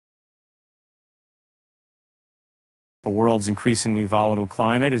The world's increasingly volatile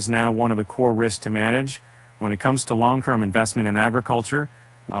climate is now one of the core risks to manage. When it comes to long-term investment in agriculture,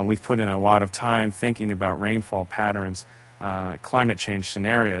 we've put in a lot of time thinking about rainfall patterns, climate change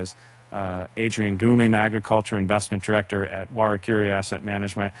scenarios. Adrian Goumin, Agriculture Investment Director at Warakiri Asset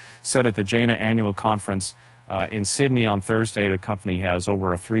Management, said at the JANA annual conference in Sydney on Thursday, the company has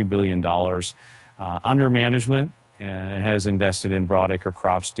over $3 billion under management and has invested in broadacre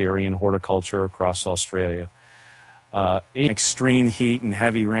crops, dairy, and horticulture across Australia. Extreme heat and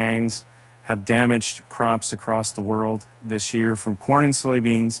heavy rains have damaged crops across the world this year, from corn and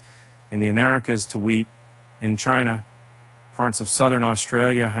soybeans in the Americas to wheat in China. Parts of southern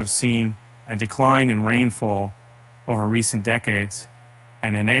Australia have seen a decline in rainfall over recent decades,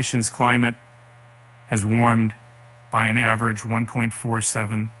 and the nation's climate has warmed by an average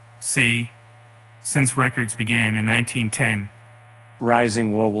 1.47 C since records began in 1910.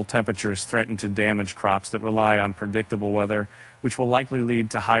 Rising global temperatures threaten to damage crops that rely on predictable weather, which will likely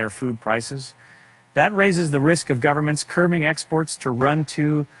lead to higher food prices. That raises the risk of governments curbing exports to run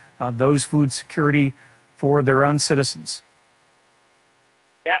to those food security for their own citizens.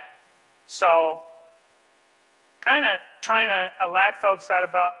 Yeah, so kind of trying to alert folks out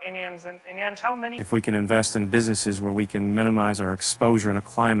about Indians and how many. If we can invest in businesses where we can minimize our exposure to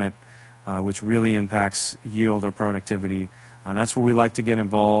climate, which really impacts yield or productivity, that's where we like to get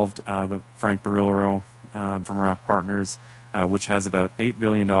involved. Frank Barillo from our partners, which has about $8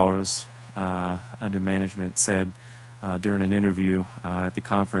 billion under management, said during an interview at the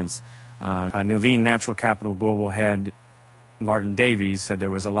conference. Nuveen Natural Capital Global Head Martin Davies said there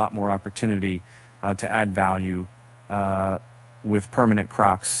was a lot more opportunity to add value with permanent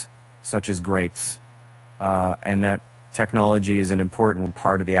crops such as grapes, and that technology is an important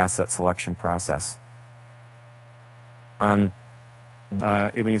part of the asset selection process.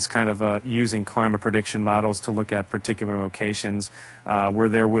 It means kind of using climate prediction models to look at particular locations where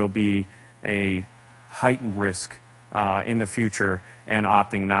there will be a heightened risk in the future, and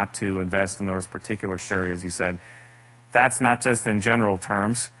opting not to invest in those particular areas, you said. That's not just in general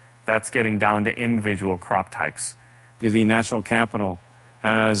terms, that's getting down to individual crop types. The Natural Capital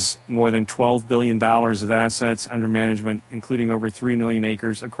has more than $12 billion of assets under management, including over 3 million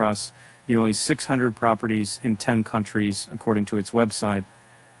acres across nearly 600 properties in 10 countries, according to its website.